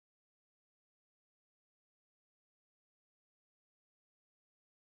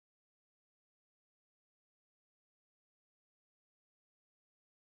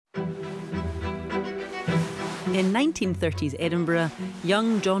In 1930s Edinburgh,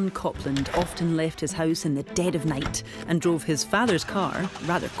 young John Copland often left his house in the dead of night and drove his father's car,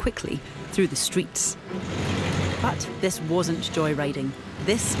 rather quickly, through the streets. But this wasn't joyriding.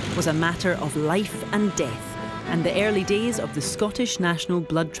 This was a matter of life and death, and the early days of the Scottish National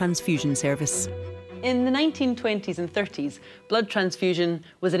Blood Transfusion Service. In the 1920s and 30s, blood transfusion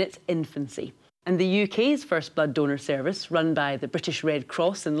was in its infancy. And the UK's first blood donor service, run by the British Red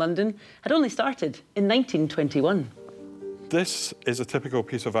Cross in London, had only started in 1921. This is a typical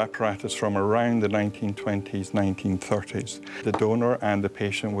piece of apparatus from around the 1920s, 1930s. The donor and the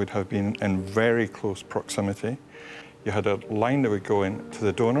patient would have been in very close proximity. You had a line that would go into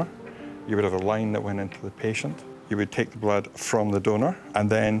the donor. You would have a line that went into the patient. You would take the blood from the donor and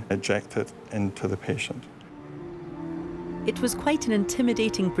then inject it into the patient. It was quite an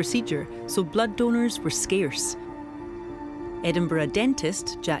intimidating procedure, so blood donors were scarce. Edinburgh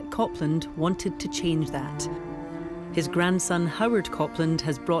dentist Jack Copland wanted to change that. His grandson Howard Copland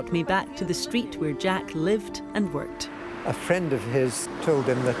has brought me back to the street where Jack lived and worked. A friend of his told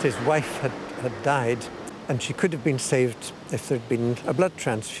him that his wife had died and she could have been saved if there'd been a blood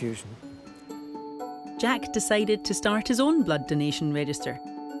transfusion. Jack decided to start his own blood donation register,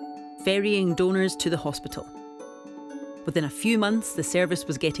 ferrying donors to the hospital. Within a few months, the service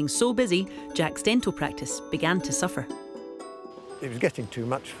was getting so busy, Jack's dental practice began to suffer. It was getting too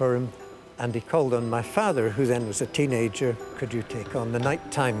much for him, and he called on my father, who then was a teenager. Could you take on the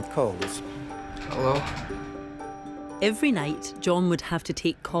nighttime calls? Hello? Every night, John would have to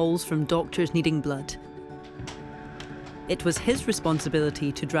take calls from doctors needing blood. It was his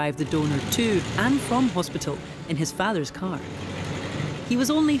responsibility to drive the donor to and from hospital in his father's car. He was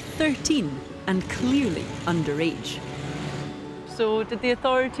only 13 and clearly underage. So did the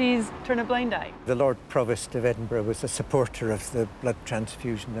authorities turn a blind eye? The Lord Provost of Edinburgh was a supporter of the blood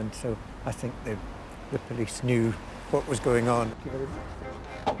transfusion, and so I think the police knew what was going on.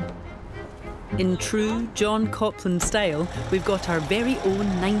 In true John Copland style, we've got our very own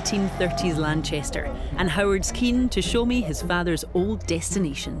 1930s Lanchester, and Howard's keen to show me his father's old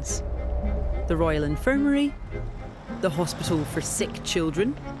destinations. The Royal Infirmary, the Hospital for Sick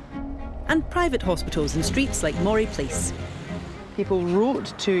Children, and private hospitals in streets like Moray Place. People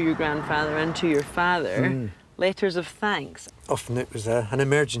wrote to your grandfather and to your father letters of thanks. Often it was an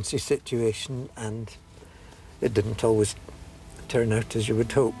emergency situation, and it didn't always turn out as you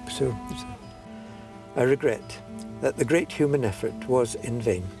would hope, so I regret that the great human effort was in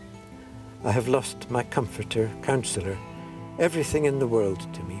vain. I have lost my comforter, counsellor, everything in the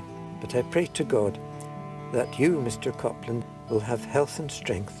world to me, but I pray to God that you, Mr. Copland, will have health and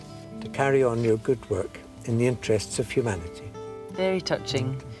strength to carry on your good work in the interests of humanity. Very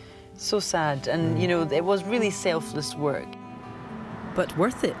touching. So sad, and you know, it was really selfless work. But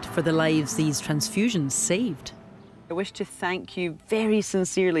worth it for the lives these transfusions saved. I wish to thank you very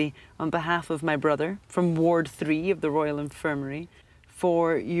sincerely on behalf of my brother from Ward 3 of the Royal Infirmary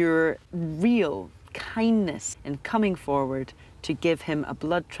for your real kindness in coming forward to give him a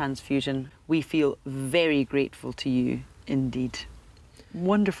blood transfusion. We feel very grateful to you indeed.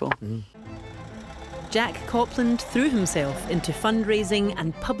 Wonderful. Jack Copland threw himself into fundraising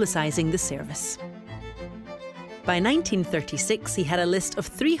and publicising the service. By 1936, he had a list of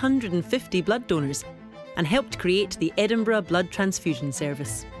 350 blood donors and helped create the Edinburgh Blood Transfusion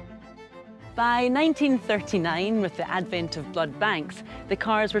Service. By 1939, with the advent of blood banks, the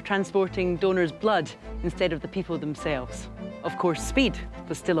cars were transporting donors' blood instead of the people themselves. Of course, speed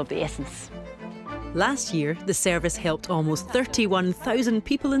was still of the essence. Last year, the service helped almost 31,000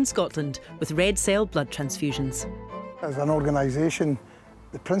 people in Scotland with red cell blood transfusions. As an organisation,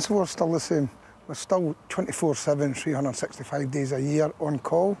 the principle is still the same. We're still 24/7, 365 days a year on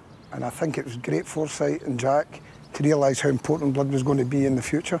call, and I think it was great foresight in Jack to realise how important blood was going to be in the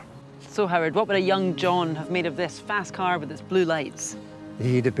future. So, Howard, what would a young John have made of this fast car with its blue lights?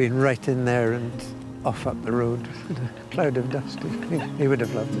 He'd have been right in there and off up the road with a cloud of dust. He would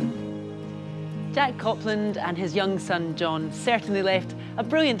have loved it. Jack Copland and his young son John certainly left a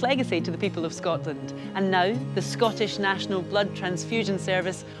brilliant legacy to the people of Scotland. And now the Scottish National Blood Transfusion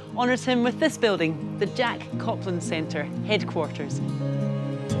Service honours him with this building, the Jack Copland Centre headquarters.